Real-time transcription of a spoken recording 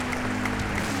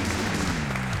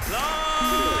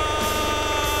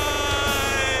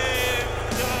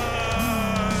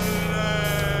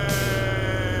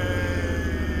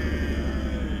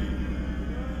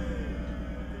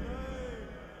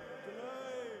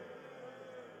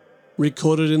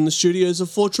Recorded in the studios of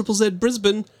 4ZZZ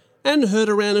Brisbane and heard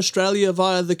around Australia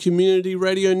via the Community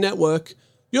Radio Network,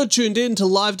 you're tuned in to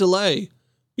Live Delay,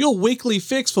 your weekly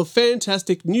fix for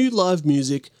fantastic new live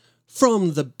music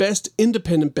from the best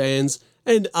independent bands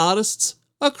and artists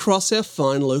across our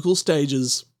fine local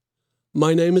stages.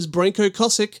 My name is Branko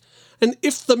Kosick, and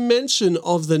if the mention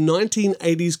of the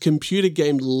 1980s computer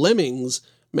game Lemmings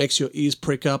makes your ears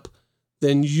prick up,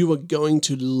 then you are going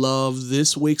to love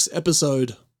this week's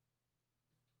episode.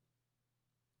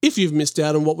 If you've missed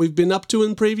out on what we've been up to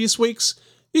in previous weeks,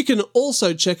 you can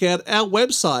also check out our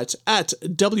website at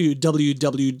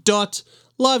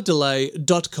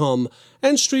www.livedelay.com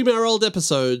and stream our old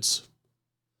episodes.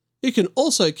 You can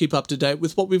also keep up to date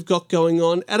with what we've got going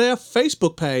on at our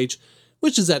Facebook page,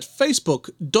 which is at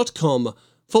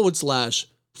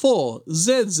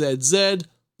facebook.com/4ZZZ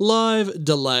Live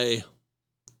Delay.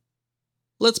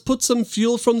 Let's put some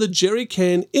fuel from the jerry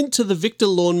can into the Victor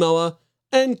lawnmower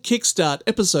and kickstart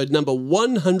episode number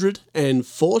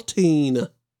 114.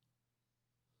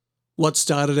 What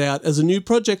started out as a new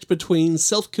project between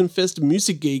self-confessed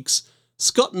music geeks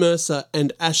Scott Mercer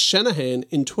and Ash Shanahan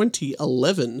in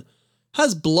 2011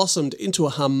 has blossomed into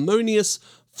a harmonious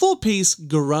four-piece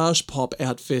garage pop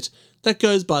outfit that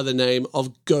goes by the name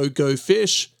of Go Go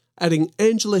Fish, adding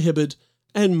Angela Hibbard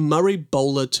and Murray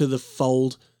Bowler to the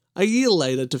fold a year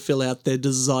later to fill out their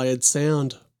desired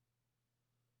sound.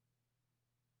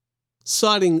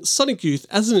 Citing Sonic Youth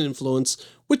as an influence,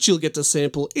 which you'll get to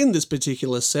sample in this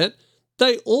particular set,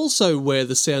 they also wear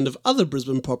the sound of other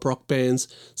Brisbane pop rock bands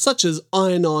such as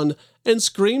Iron On and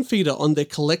Screamfeeder on their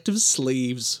collective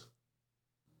sleeves.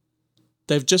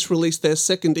 They've just released their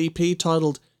second EP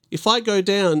titled If I Go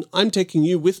Down, I'm Taking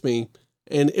You With Me,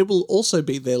 and it will also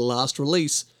be their last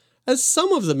release, as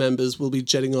some of the members will be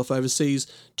jetting off overseas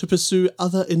to pursue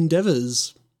other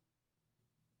endeavours.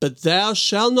 But thou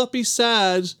shalt not be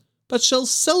sad, but shall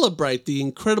celebrate the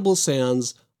incredible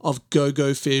sounds of Go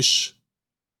Go Fish.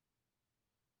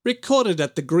 Recorded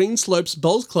at the Green Slopes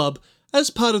Bowls Club as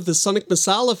part of the Sonic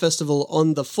Masala Festival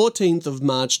on the 14th of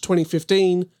March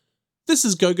 2015, this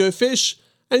is Go Go Fish,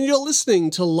 and you're listening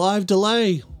to Live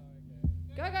Delay.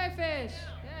 Go Go Fish!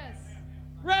 Yes!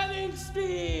 Running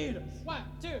speed! 1,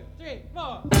 2, 3,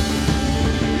 4.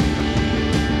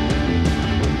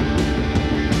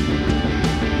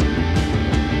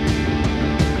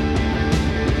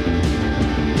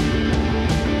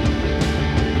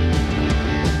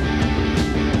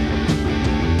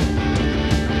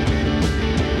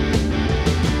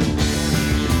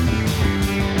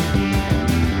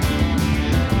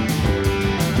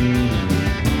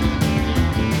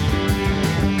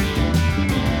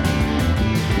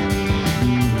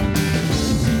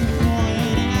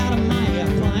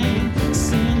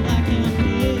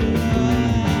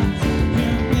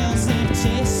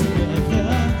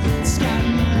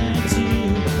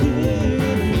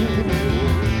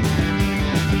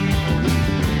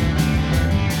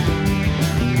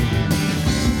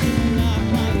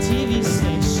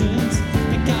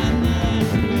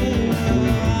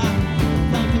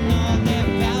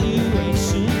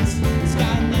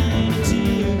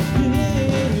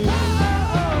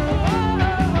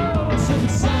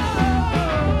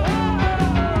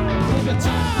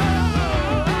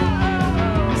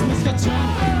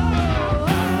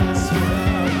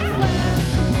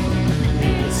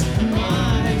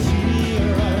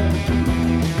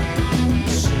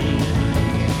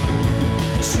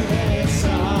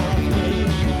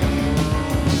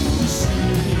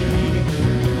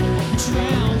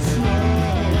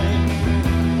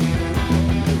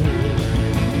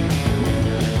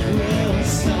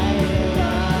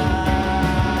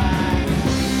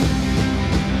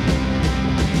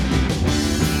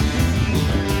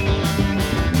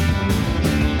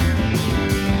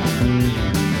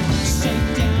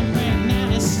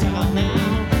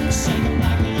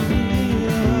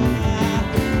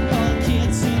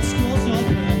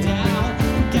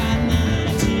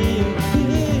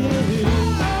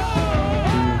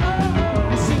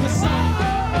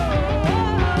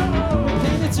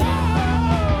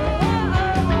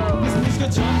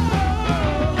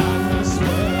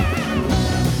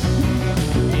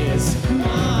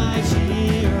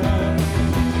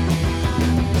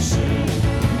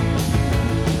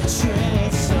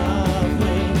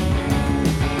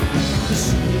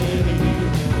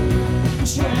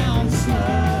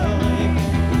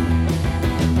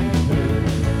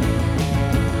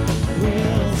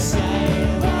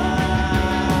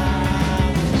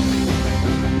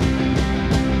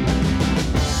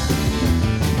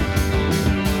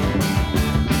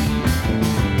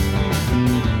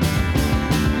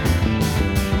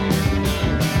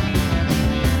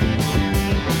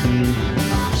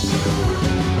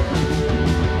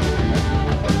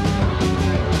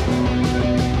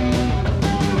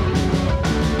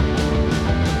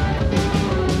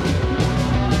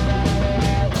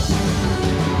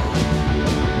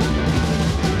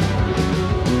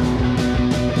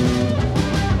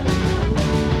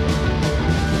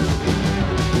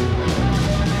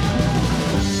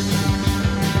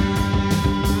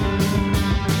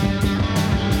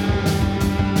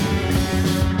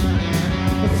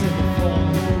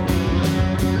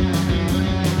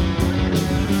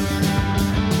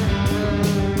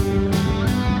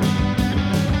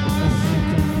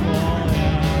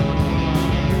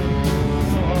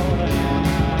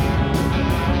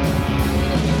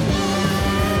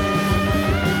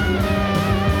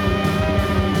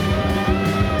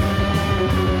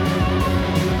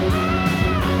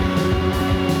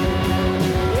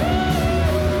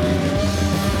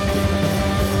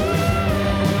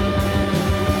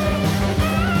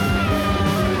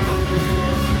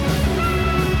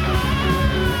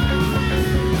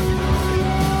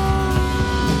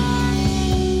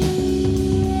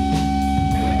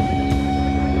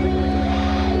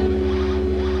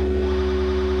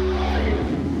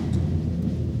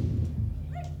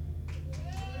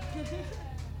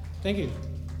 Thank you.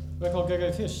 We're called Go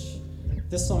Go Fish.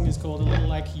 This song is called A Little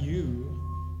Like You.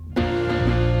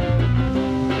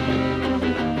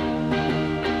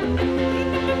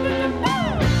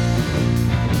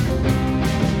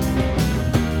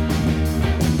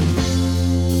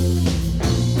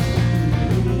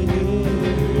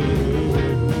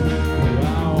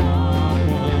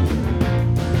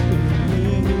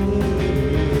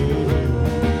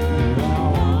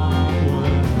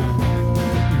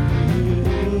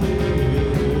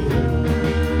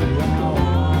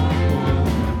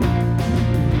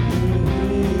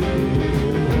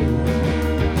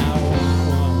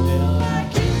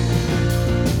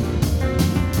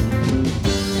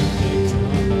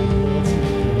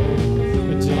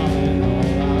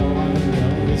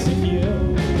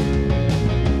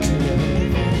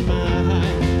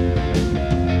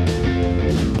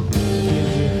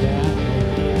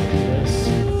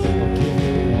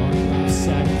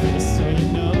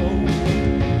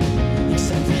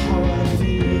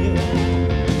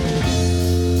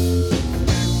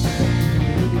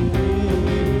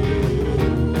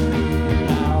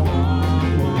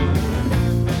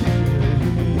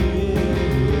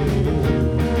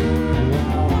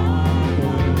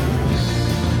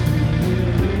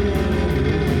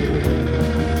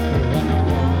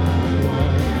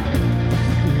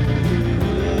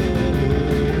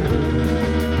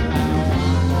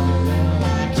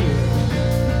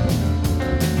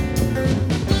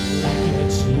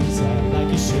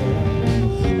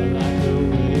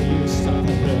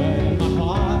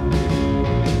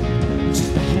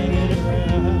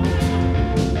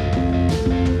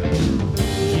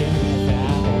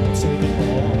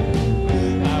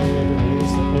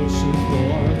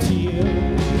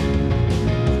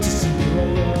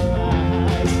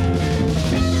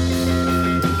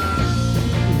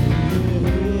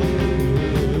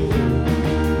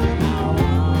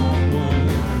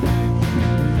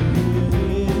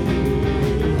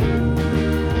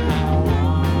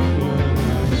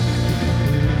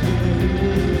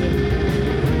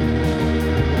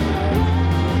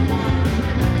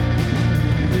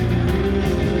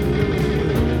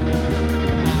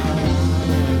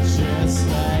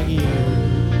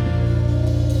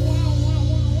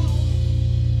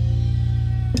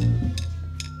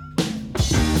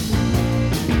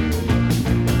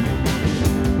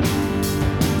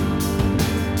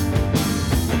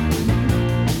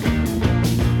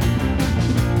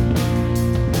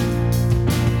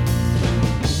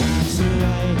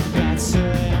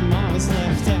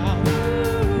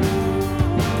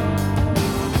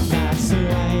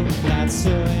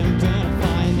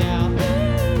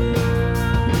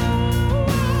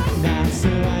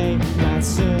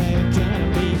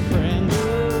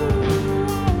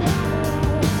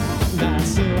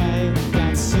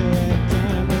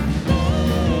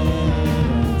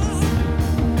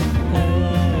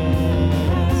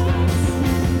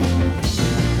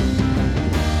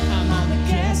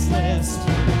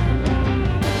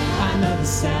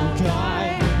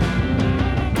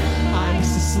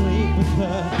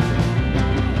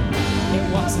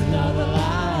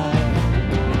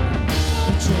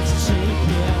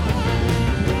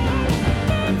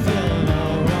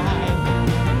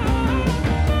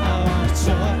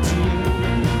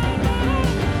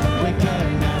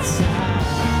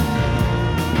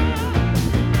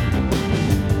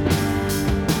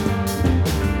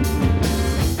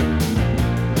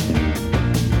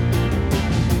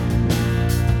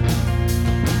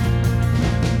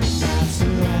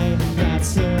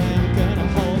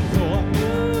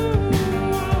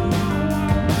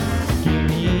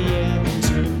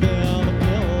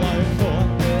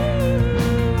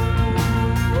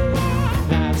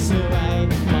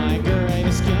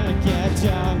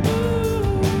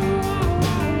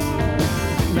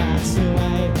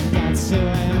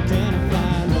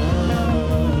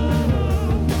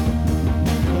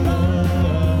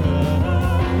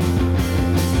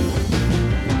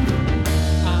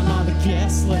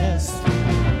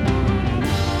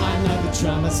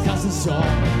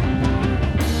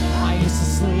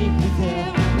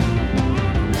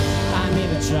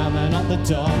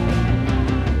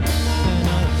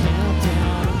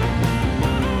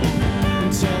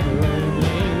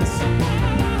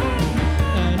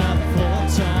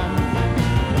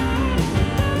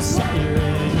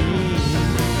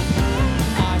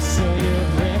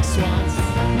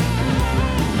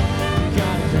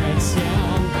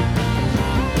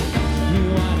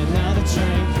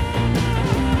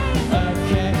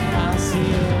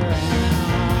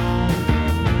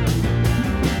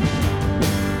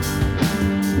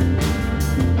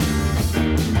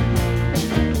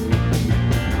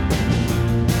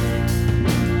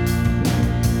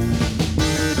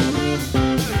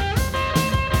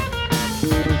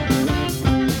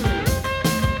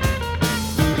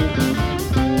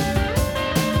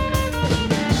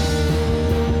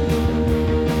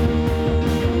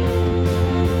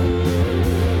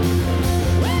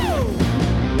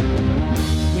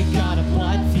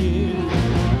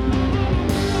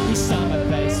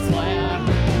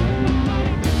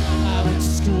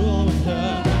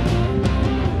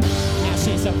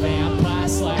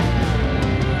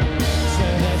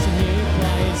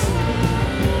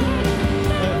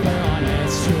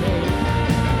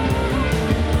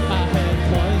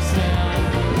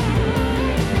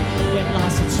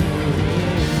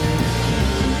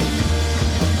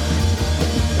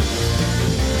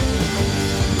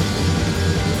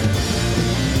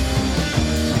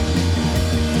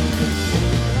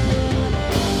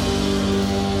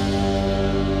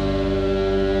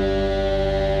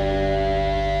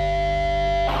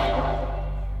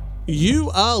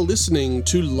 You are listening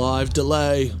to Live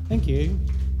Delay. Thank you.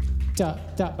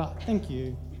 Thank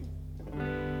you.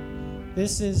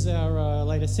 This is our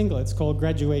latest single. It's called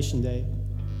Graduation Day.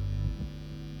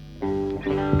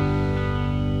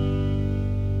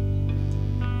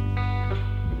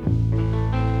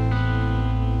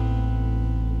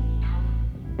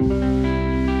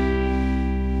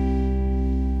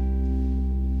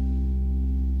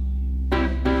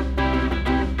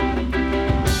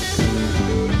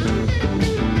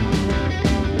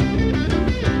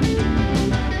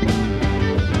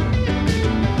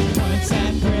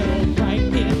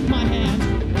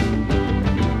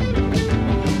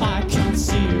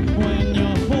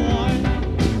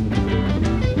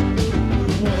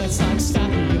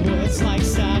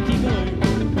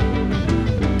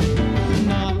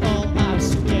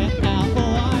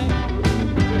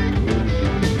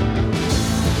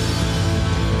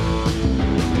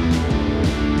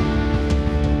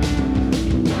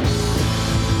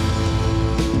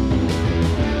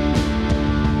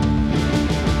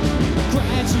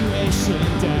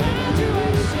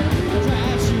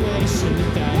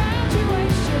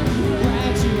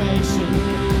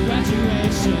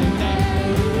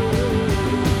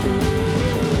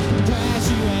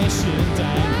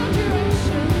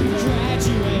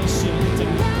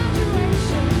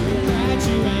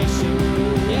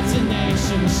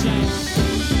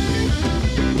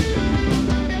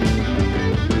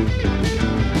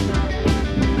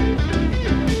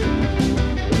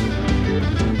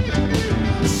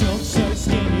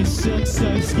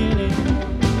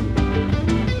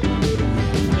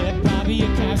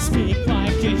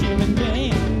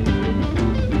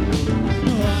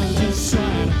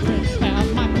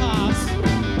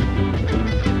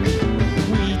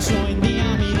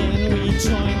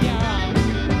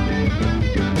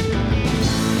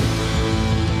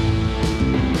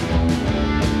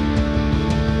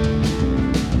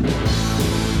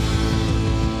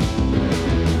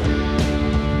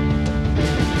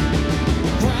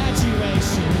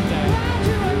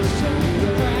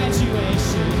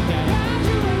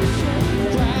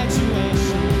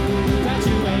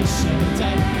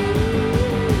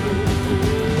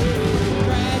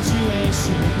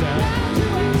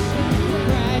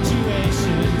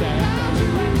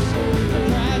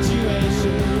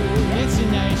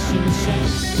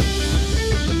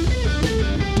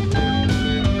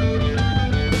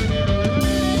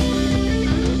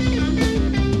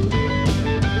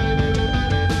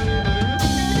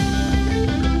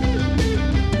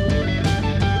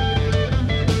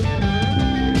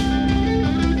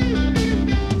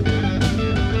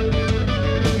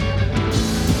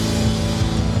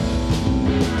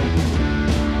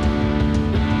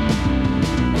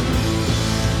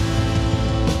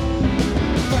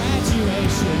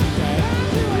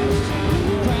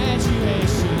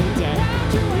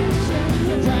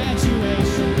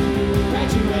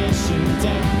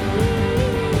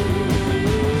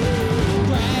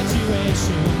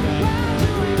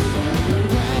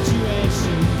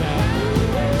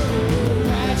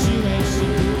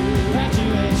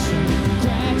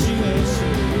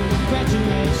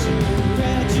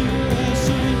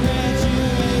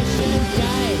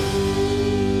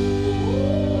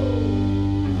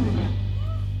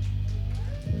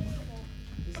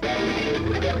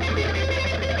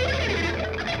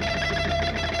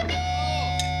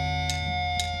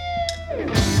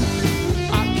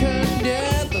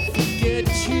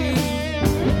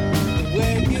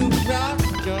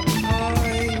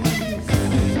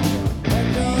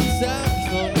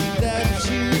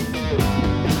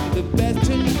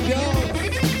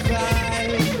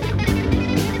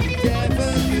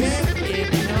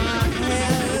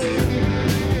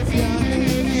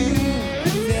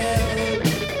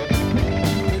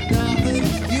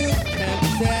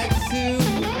 Tattoo.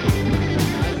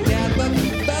 I never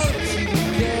felt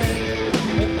you.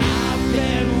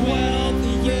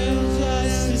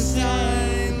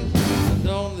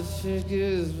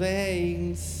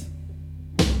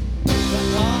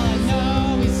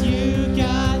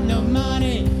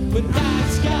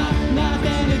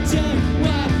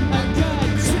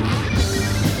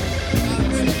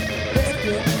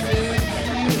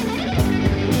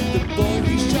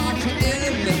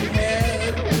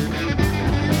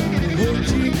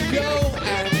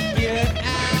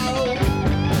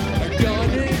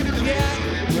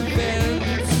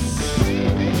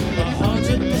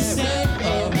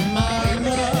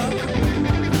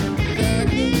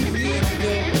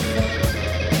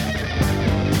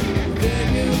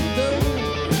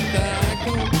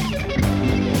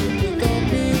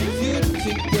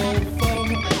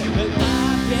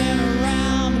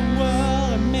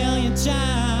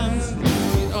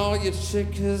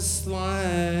 chick's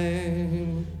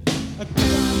line. I come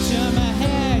to my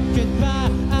head,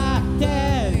 goodbye, I'm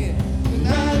dead.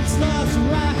 It's lost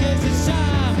rockets, it's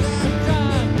time to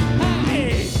run.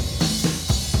 Hey!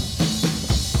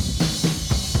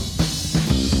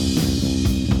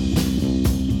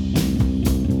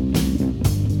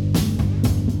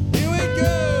 Here we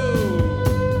go!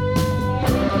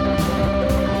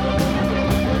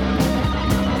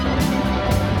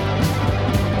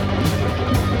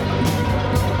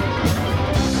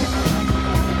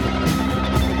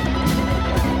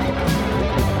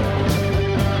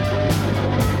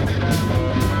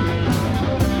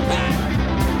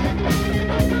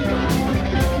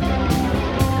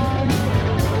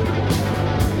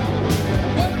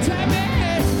 What time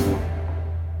is?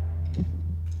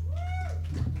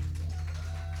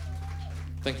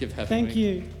 Thank you for having me. Thank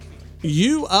you.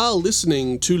 You are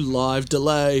listening to Live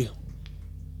Delay.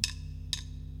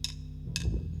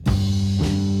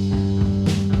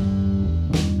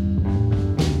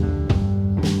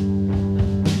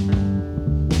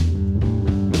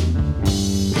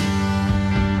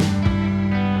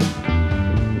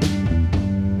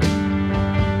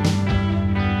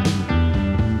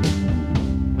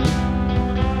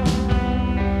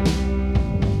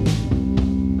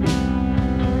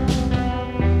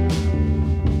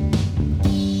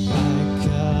 I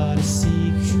got a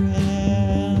secret.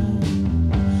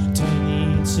 Don't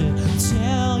need to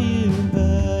tell you,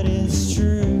 but it's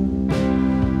true.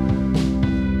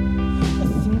 I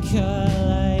think I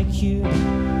like you.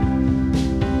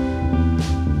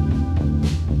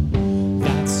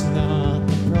 That's not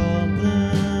the problem.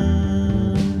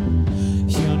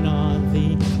 You're not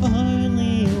the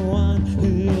only one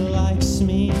who likes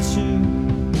me too.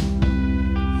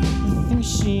 I think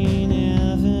she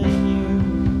never knew.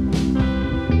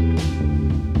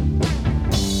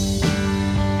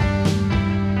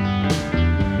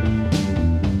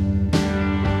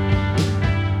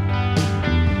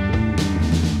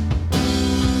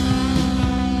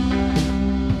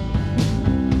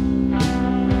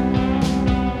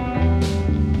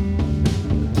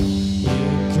 You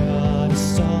gotta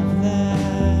stop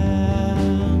that.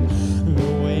 The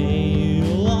way you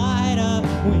light up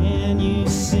when you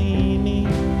see me.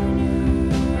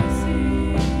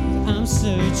 I'm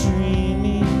so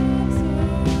dreamy.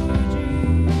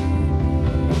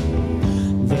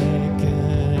 They're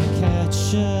gonna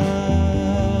catch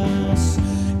us.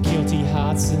 Guilty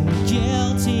hearts and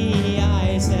guilty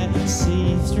eyes that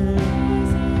see through.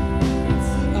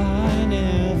 I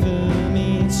never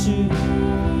mean to.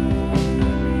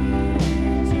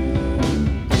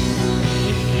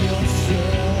 It feels so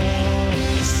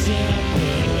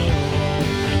simple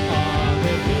on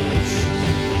the beach,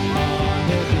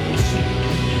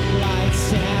 lights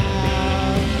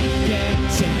out, get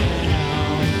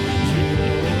down, you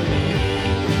and me,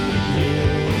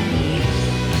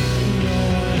 no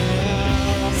one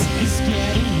else is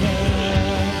getting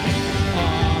hurt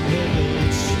on the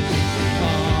beach,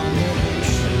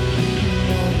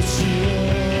 know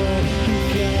that you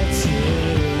get to,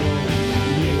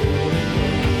 you and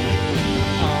me,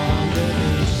 on the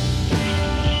beach.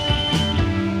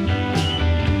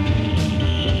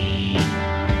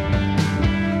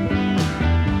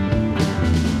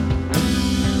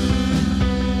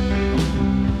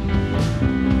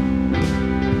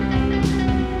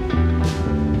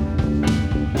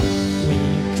 We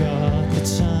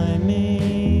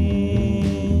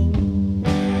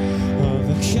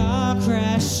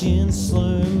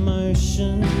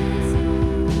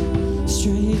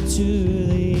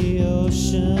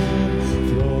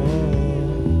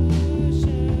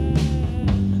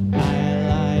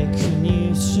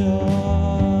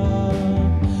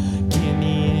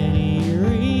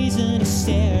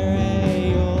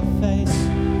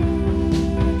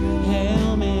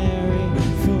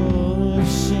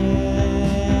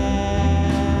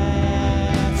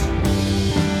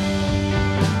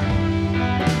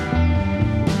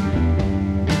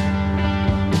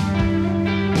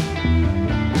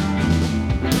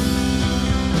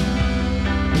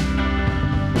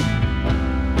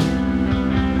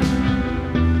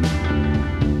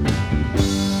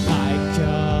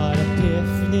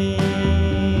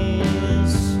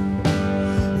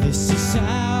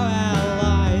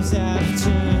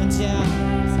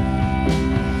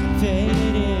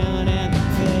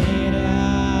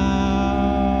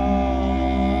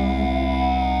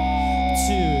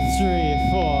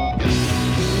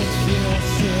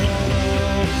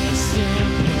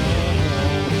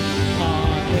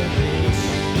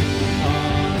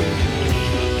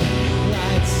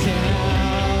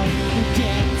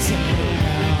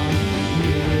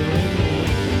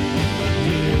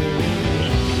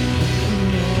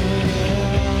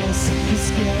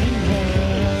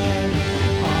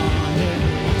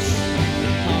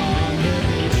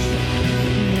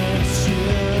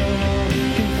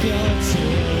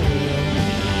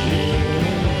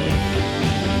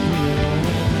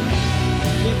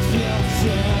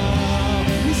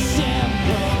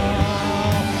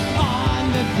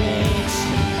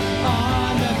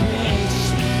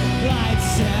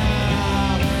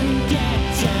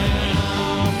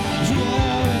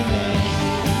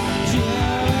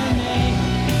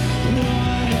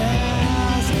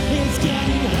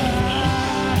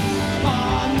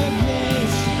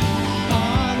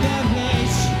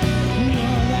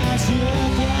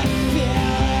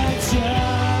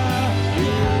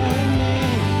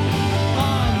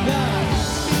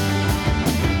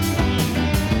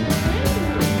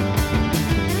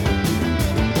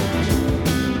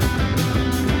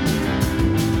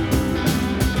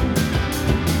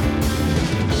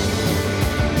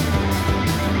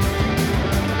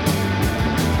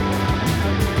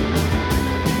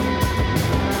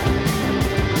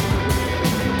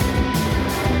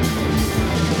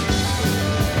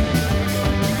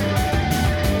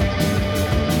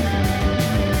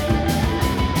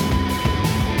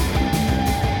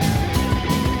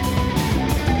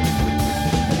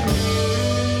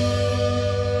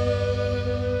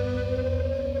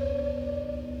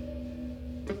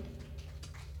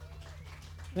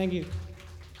Thank you.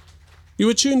 You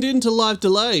were tuned in to Live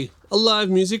Delay, a live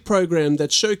music program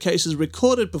that showcases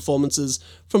recorded performances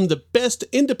from the best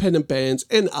independent bands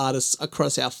and artists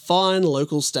across our fine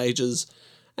local stages.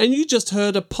 And you just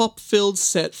heard a pop-filled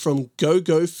set from Go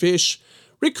Go Fish,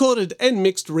 recorded and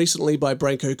mixed recently by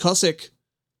Branko Kosick.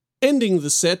 Ending the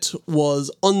set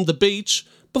was On the Beach.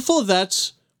 Before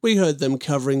that, we heard them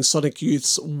covering Sonic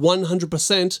Youth's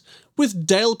 100% with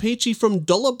Dale Peachy from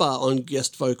Dollar Bar on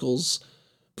guest vocals.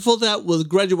 Before that was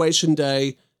Graduation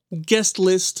Day, Guest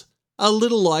List, A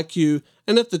Little Like You,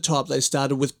 and at the top they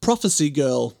started with Prophecy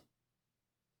Girl.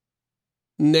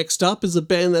 Next up is a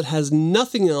band that has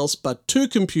nothing else but 2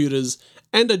 computers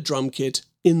and a drum kit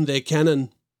in their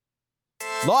canon.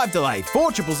 Live Delay,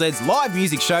 4ZZ's live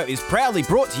music show is proudly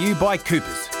brought to you by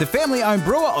Coopers, the family-owned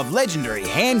brewer of legendary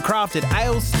handcrafted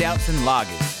ales, stouts and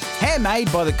lagers.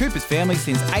 Handmade by the Coopers family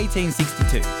since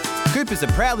 1862. Coopers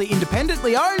are proudly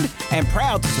independently owned and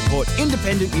proud to support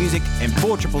independent music and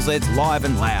 4ZZ's Live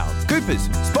and Loud. Coopers,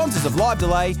 sponsors of Live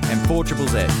Delay and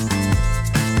 4ZZ's.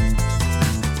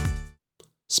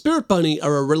 Spirit Bunny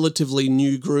are a relatively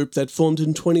new group that formed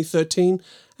in 2013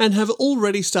 and have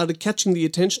already started catching the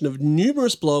attention of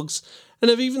numerous blogs and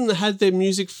have even had their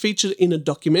music featured in a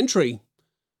documentary.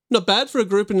 Not bad for a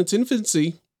group in its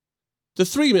infancy. The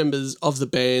 3 members of the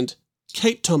band,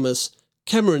 Kate Thomas,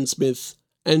 Cameron Smith,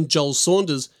 and Joel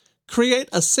Saunders, create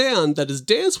a sound that is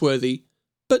dance-worthy,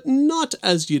 but not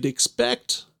as you'd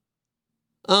expect.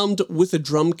 Armed with a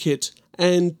drum kit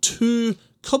and 2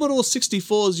 Commodore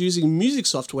 64s using music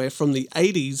software from the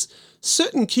 80s,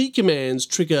 certain key commands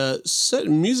trigger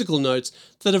certain musical notes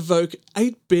that evoke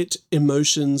 8-bit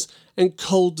emotions and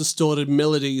cold, distorted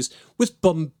melodies with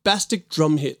bombastic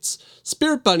drum hits.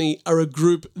 Spirit Bunny are a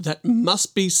group that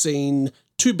must be seen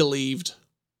to believed.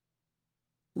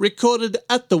 Recorded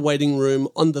at the Waiting Room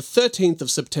on the 13th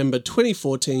of September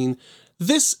 2014,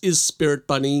 this is Spirit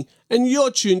Bunny, and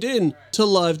you're tuned in to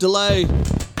Live Delay.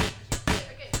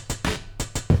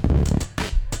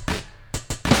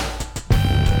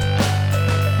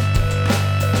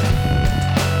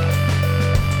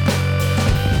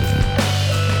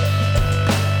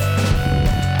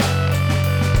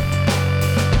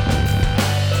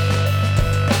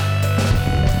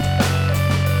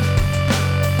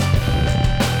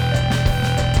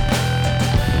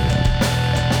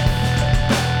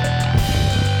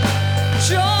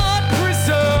 Short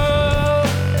preserve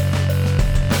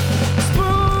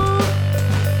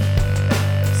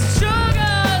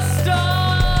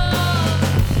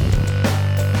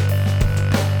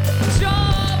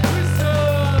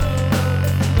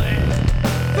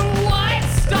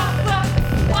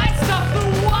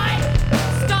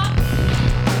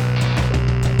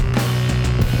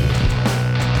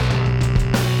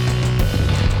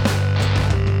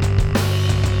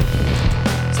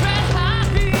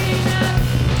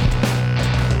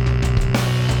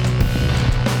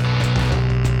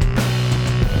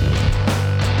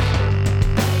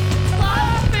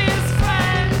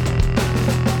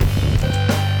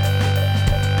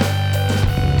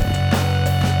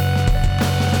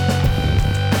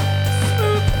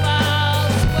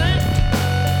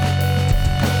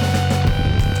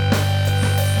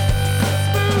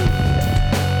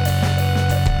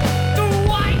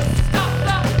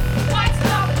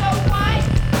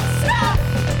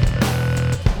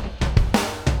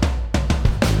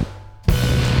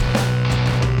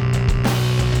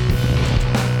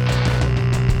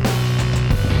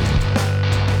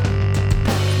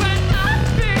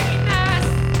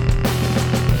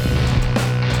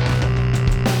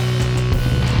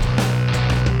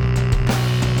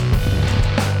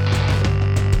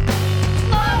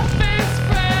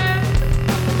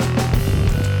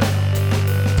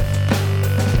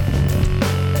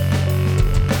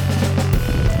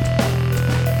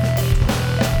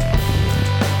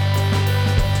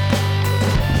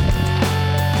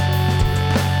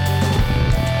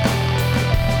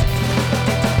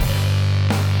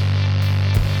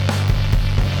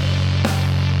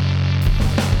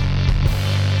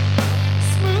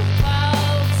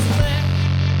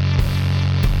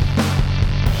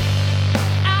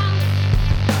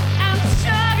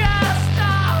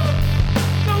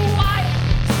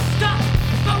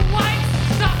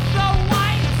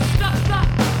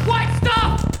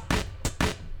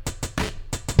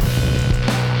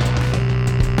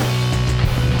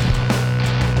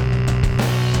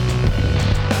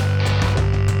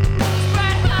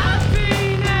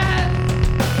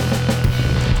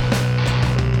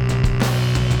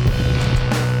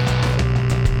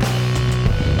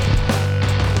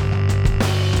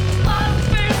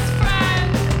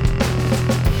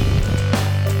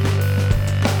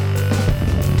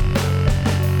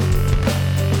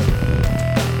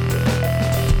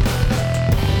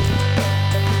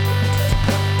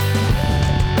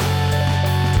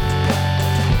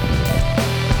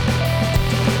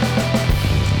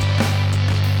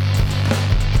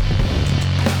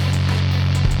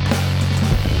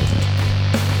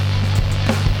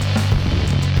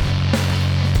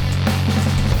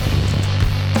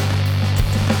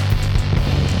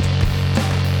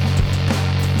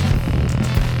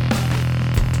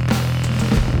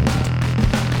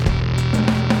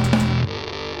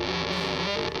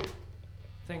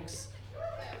Thanks.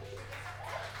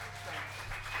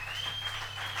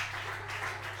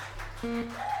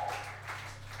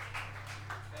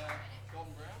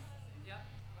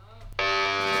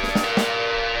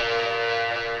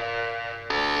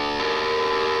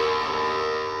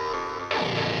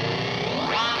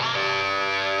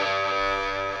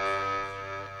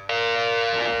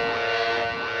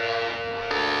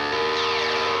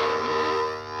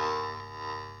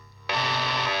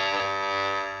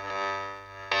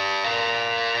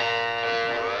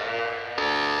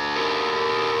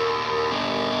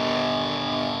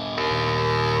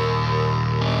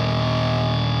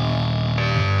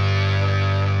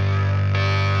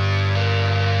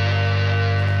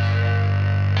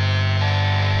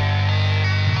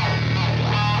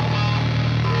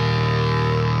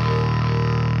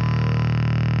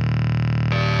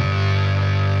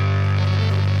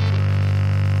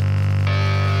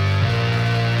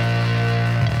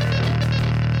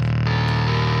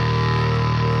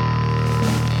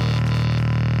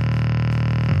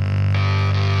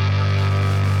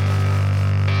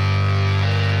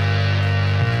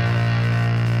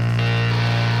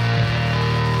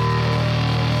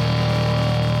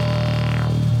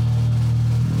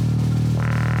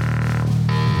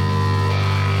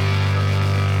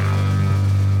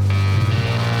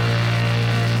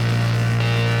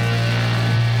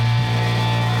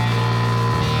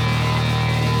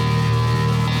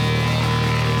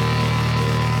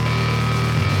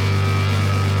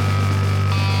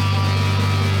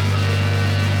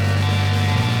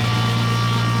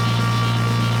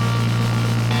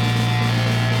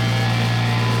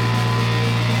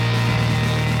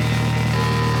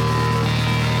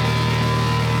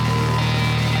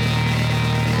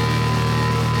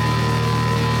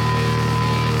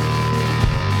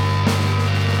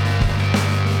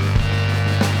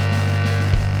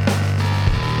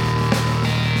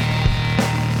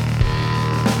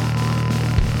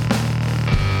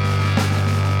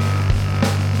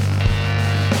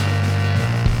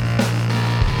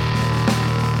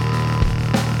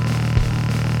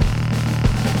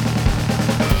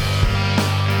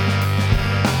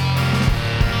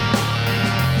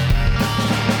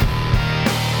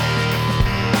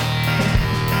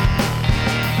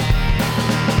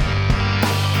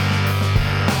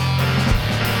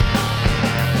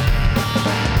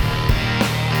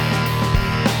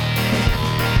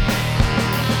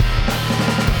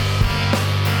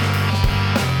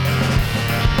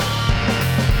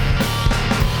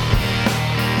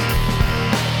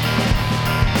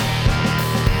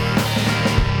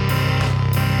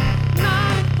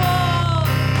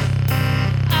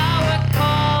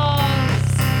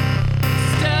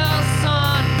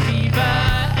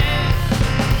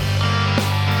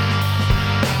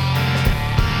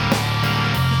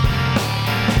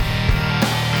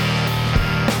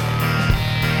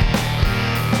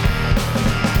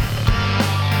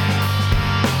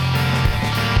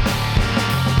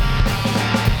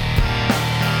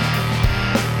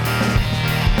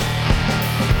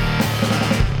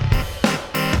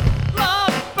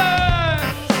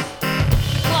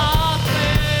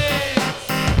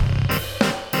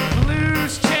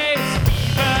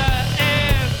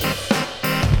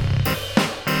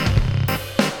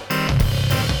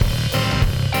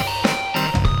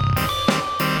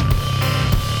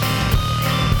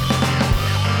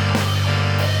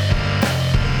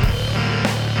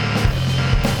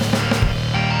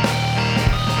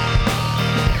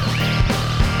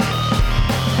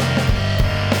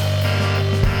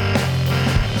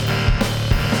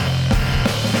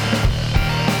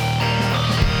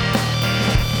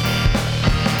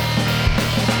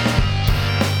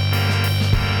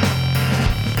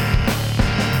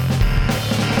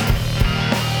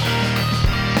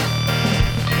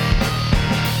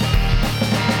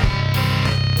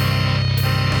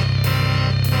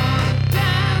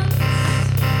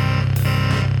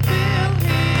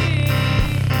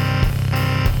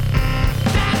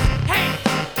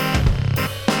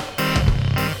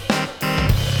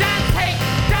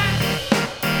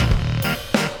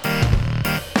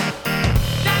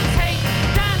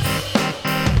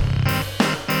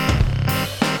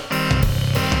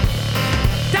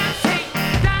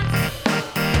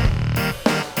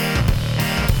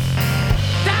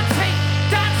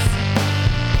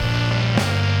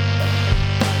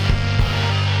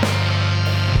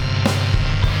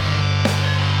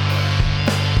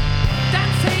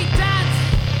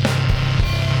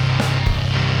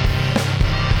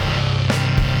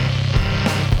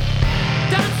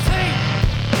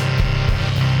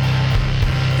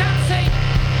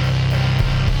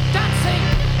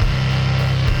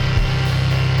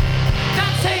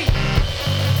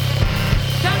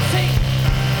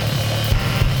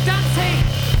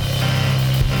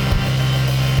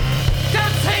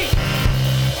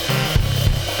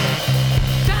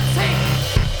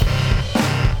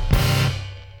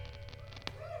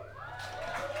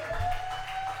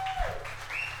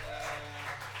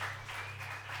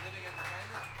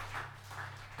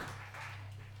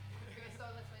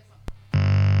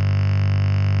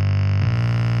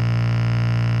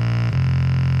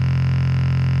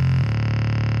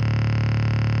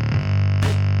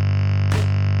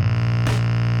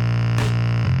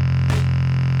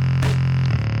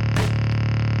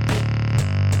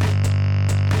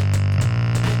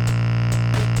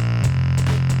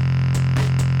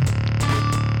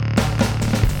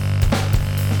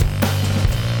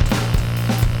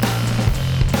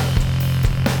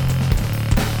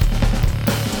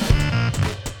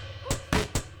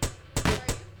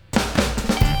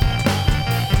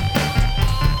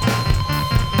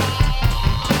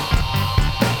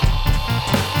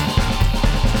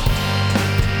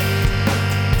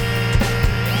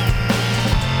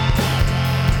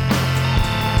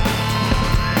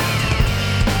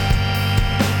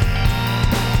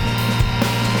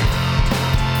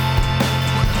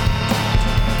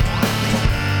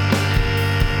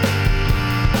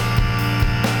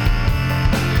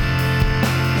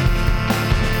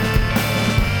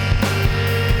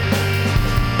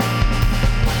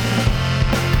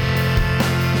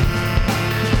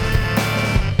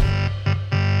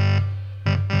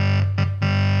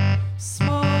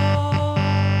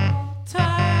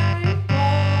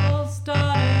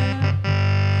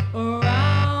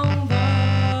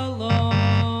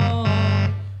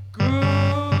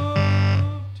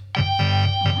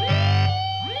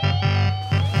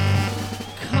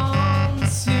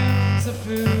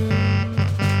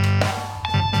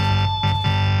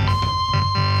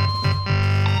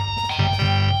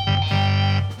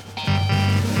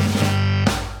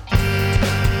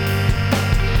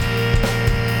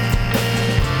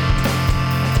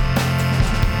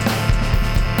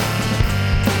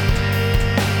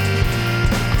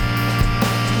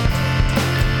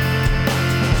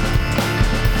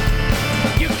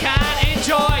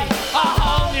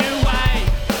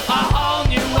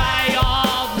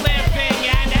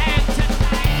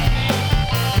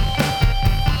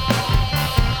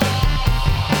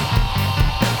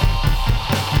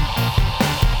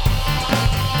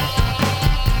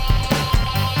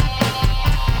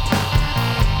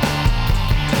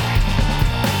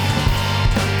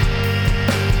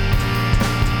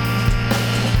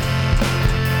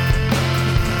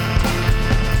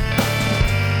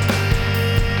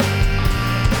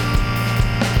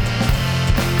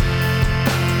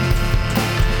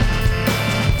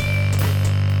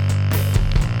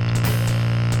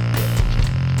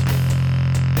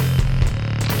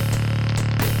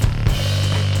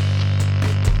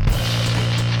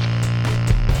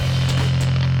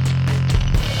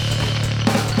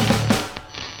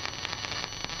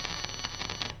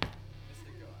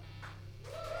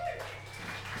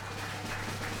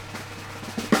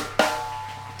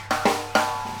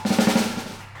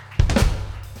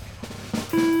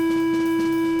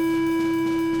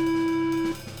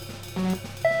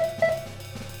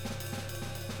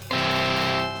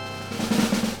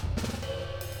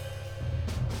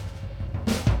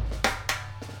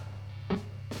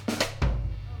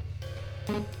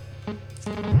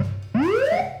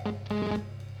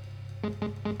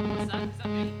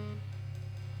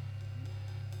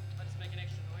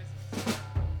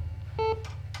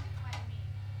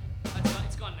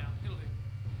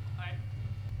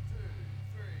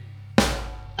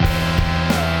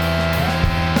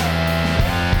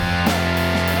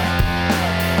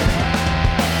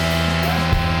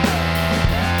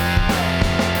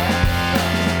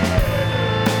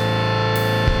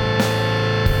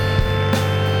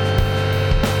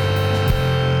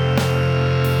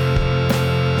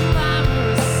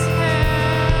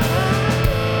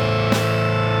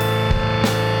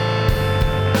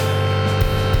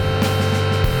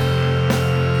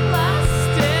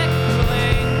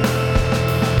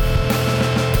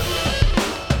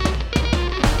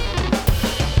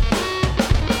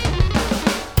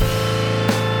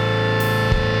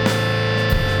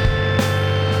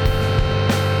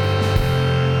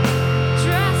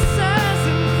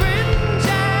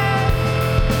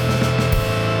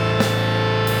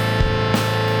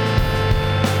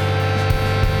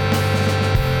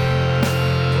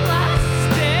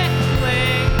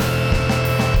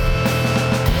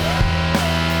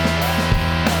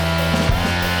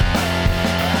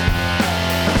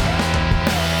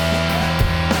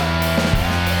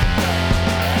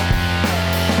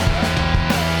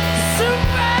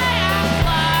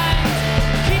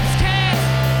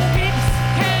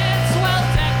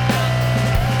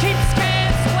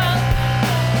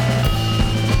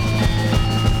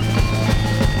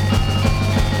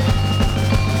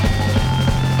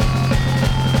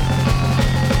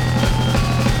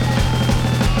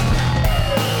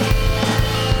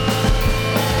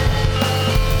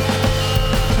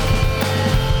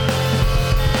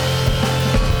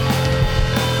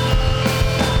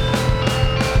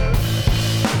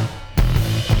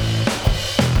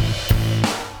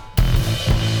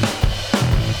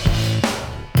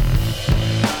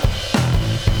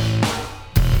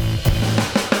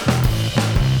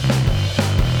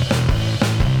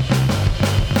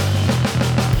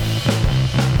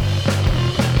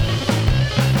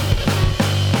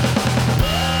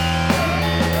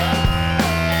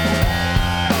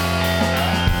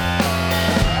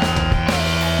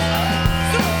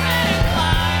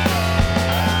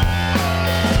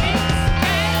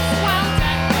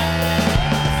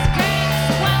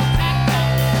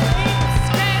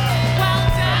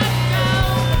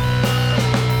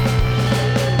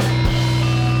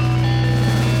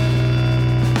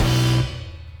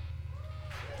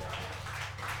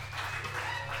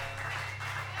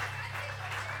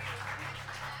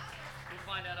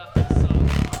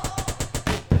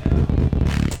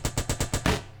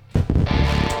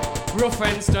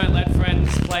 friends don't let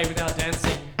friends play without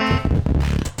dancing.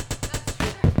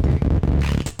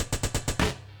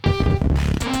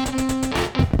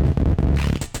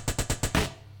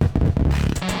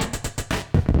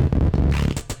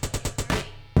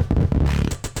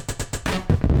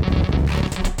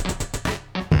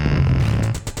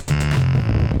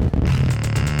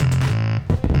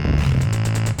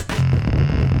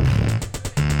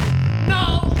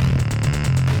 No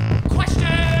questions,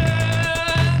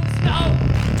 no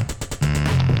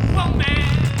romance.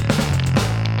 No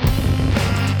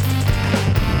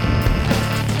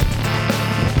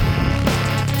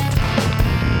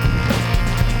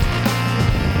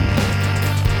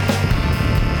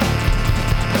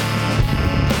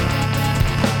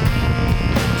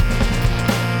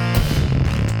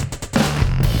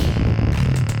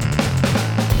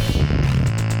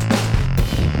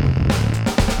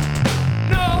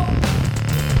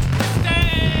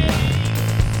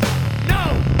mistakes,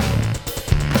 no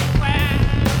plans,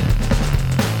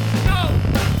 no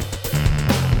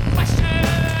questions,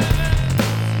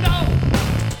 no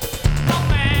romance.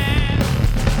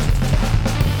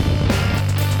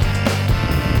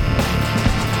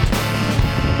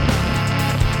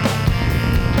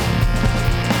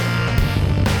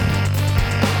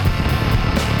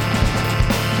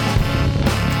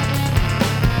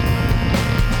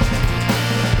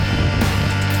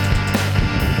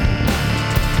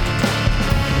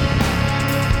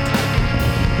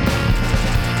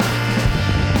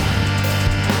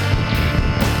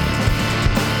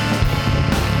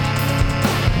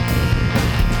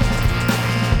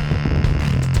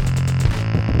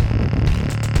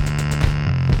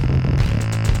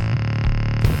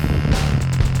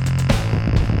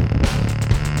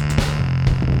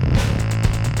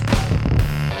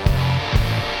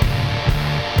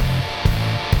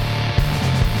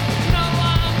 No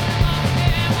one loves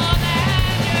me more than you.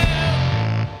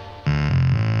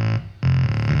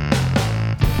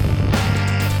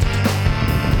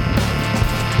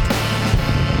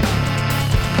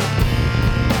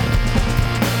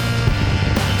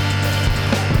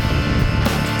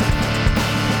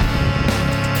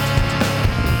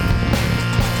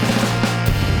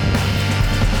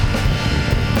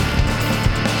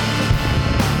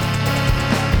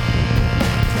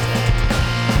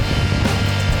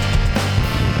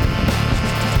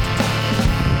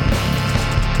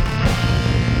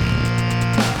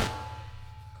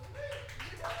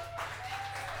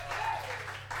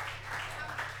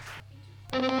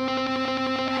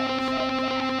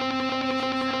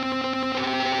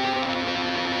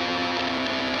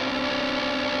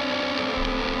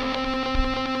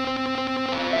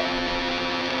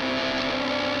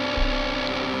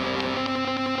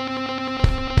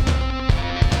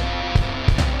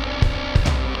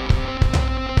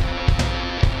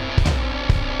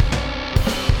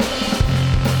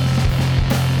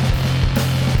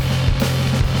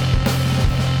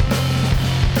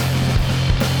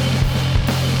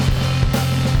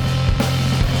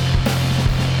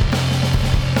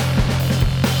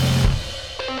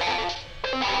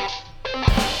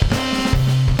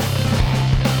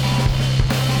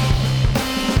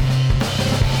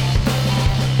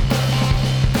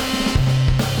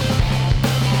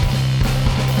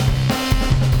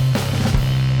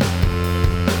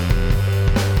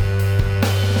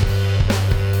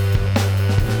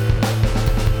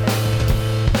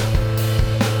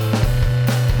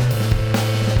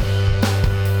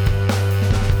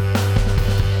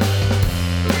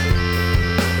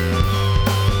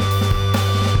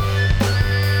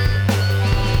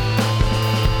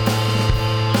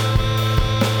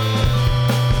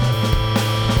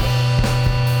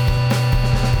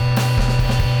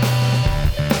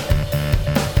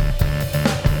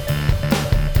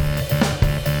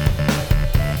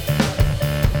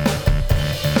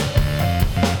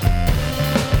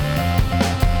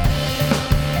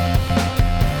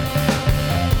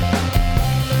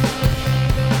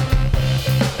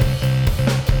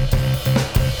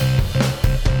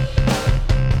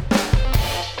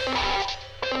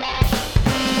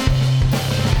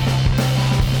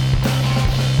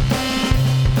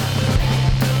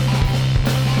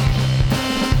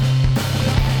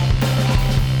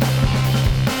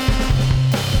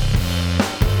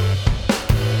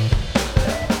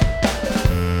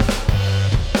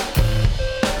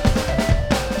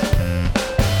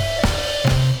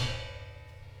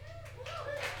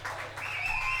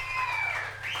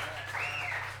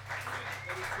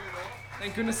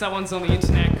 Thank goodness that one's on the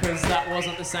internet because that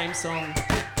wasn't the same song.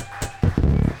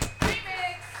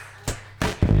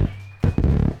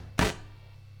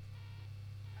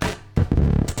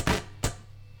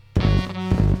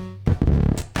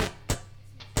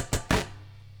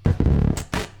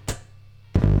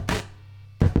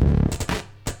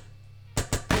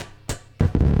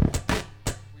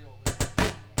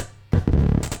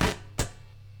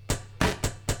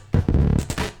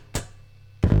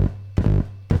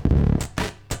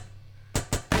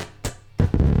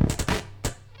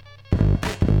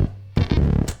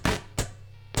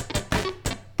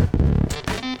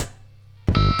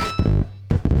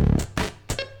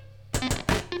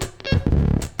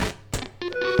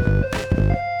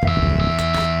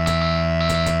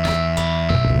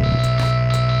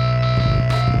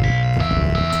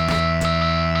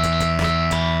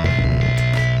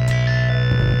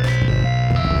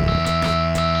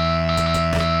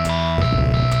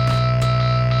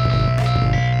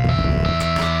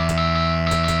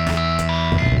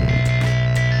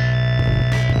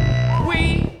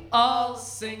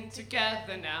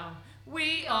 together now.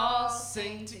 We all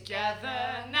sing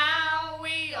together now.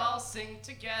 We all sing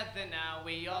together now.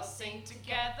 We all sing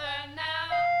together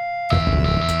now.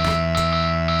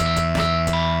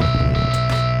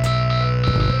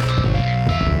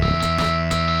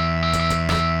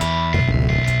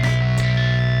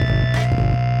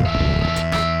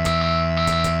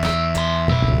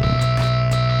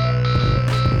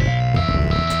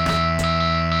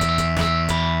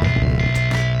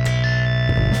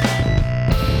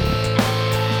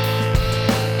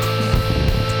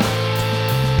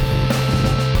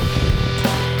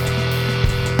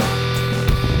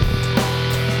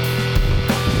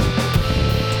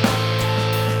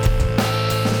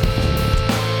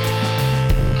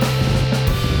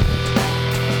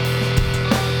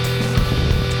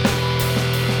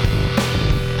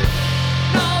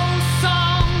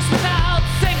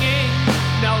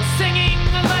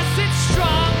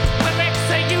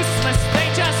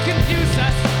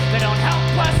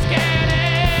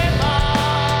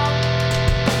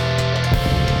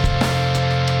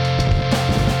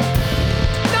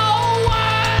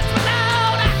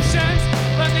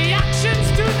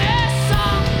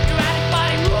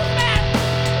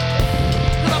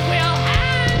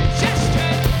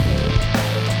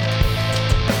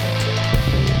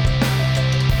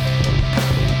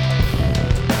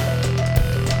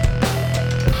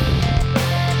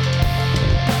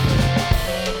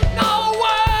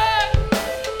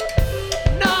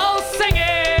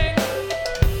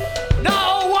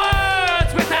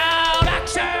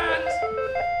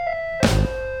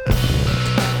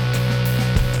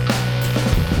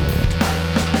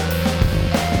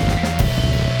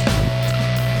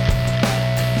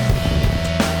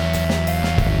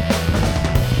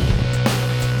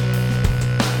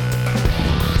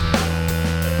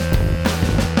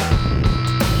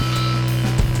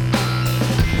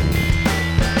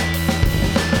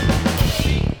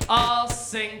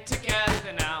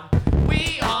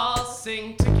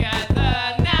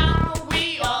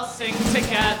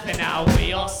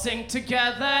 Sing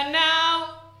together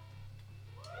now.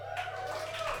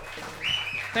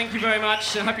 Thank you very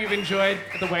much. I hope you've enjoyed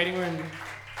the waiting room.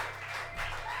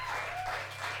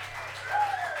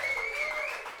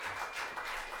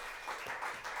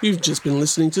 You've just been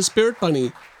listening to Spirit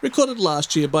Bunny, recorded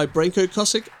last year by Branko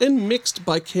Kosick and mixed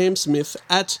by Cam Smith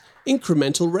at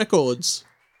Incremental Records.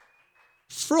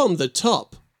 From the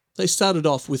top, they started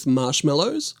off with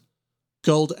Marshmallows,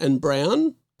 Gold and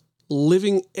Brown,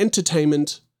 Living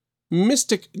Entertainment,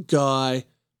 Mystic Guy,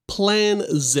 Plan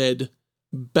Z,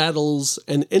 Battles,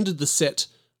 and ended the set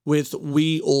with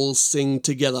We All Sing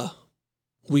Together.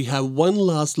 We have one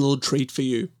last little treat for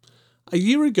you. A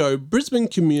year ago, Brisbane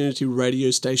community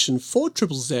radio station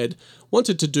 4ZZZ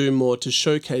wanted to do more to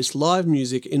showcase live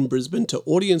music in Brisbane to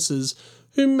audiences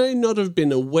who may not have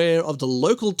been aware of the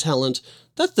local talent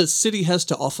that the city has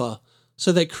to offer,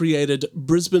 so they created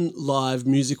Brisbane Live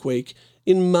Music Week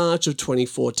in March of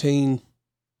 2014.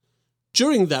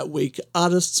 During that week,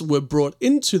 artists were brought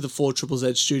into the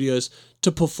 4ZZZ studios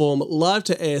to perform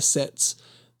live-to-air sets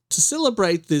to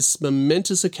celebrate this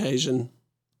momentous occasion.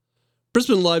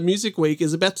 Brisbane Live Music Week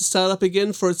is about to start up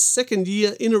again for its second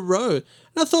year in a row, and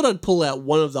I thought I'd pull out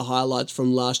one of the highlights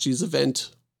from last year's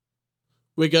event.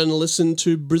 We're going to listen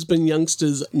to Brisbane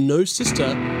youngsters No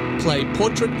Sister play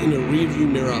Portrait in a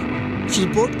Rearview Mirror, which was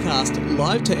broadcast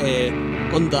live to air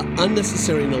on the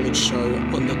Unnecessary Knowledge Show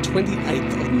on the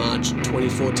 28th of March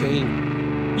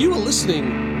 2014. You are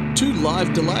listening to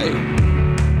Live Delay.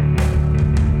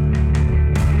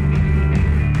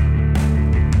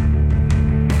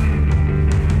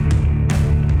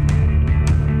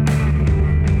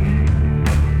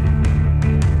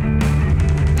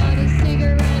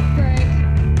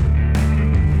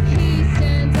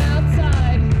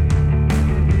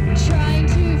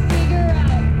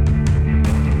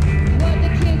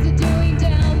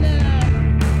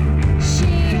 She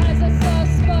has a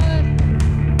soft spot,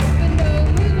 but no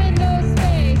movement, no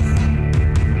space.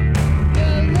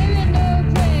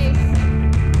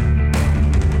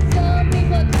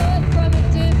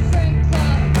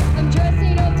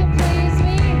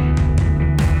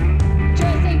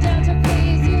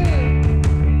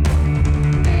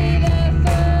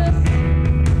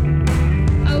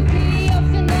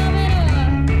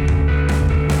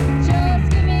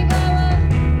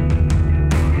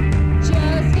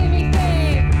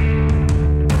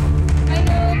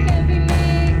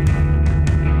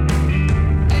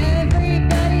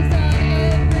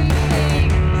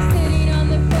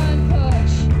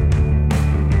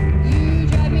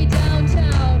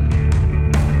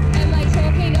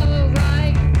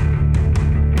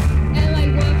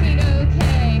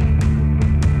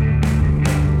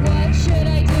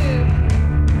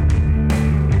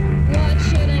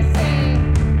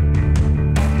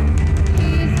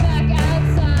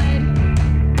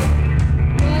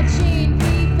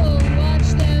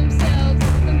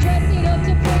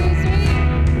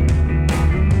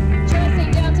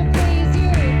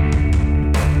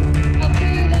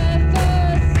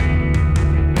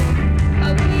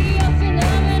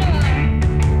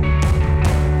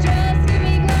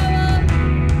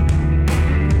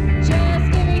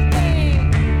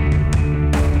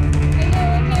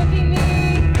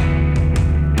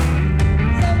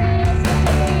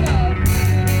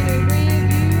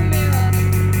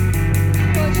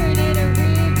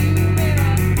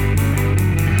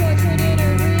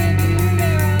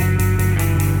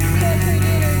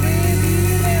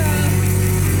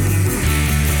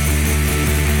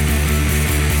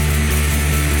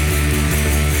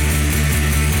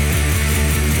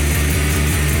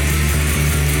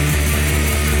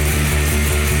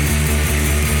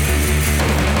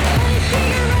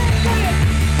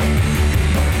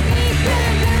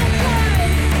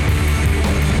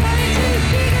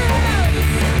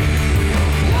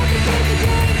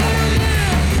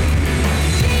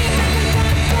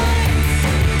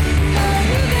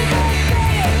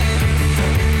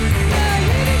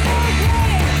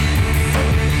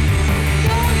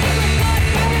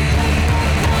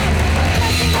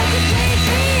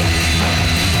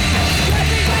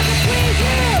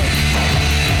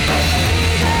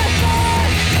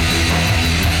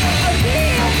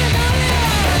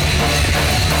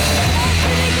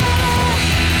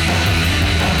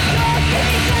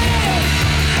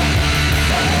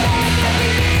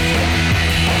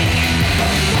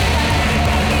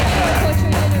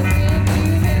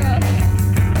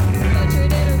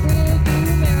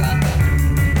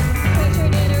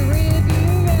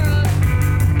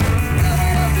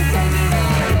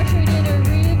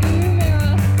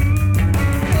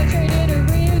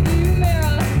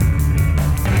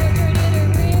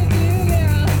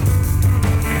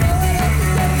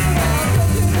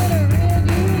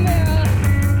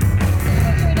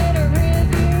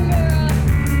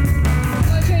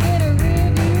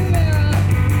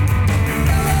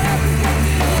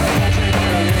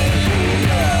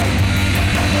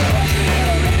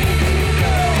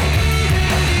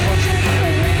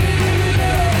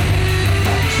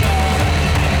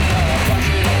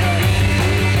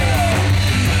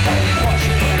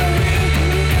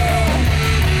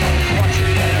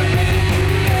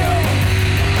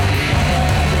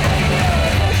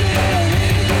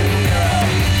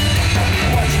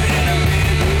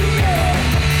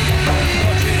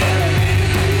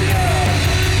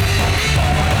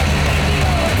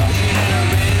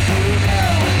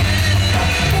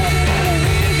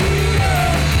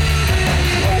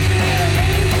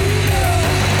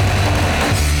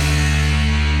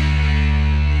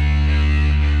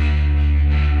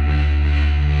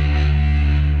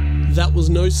 was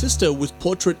No Sister with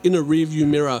Portrait in a Rearview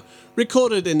Mirror,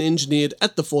 recorded and engineered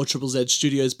at the 4ZZZ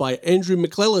studios by Andrew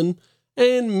McClellan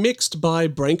and mixed by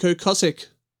Branko Kosick.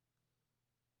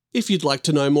 If you'd like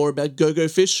to know more about Go-Go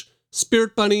Fish,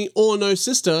 Spirit Bunny or No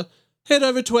Sister, head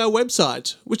over to our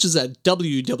website, which is at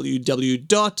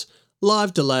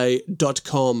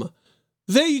www.livedelay.com.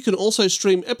 There you can also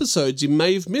stream episodes you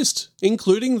may have missed,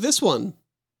 including this one.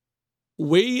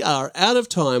 We are out of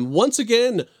time once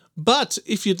again, but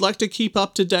if you'd like to keep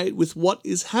up to date with what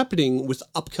is happening with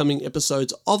upcoming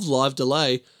episodes of Live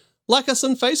Delay, like us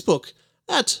on Facebook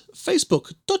at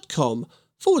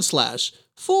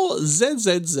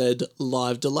facebook.com/4ZZZ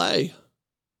Live Delay.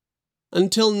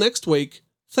 Until next week,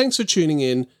 thanks for tuning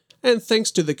in, and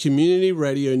thanks to the Community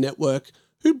Radio Network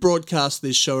who broadcast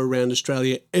this show around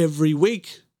Australia every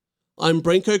week. I'm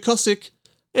Branko Kosick,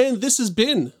 and this has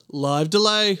been Live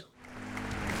Delay.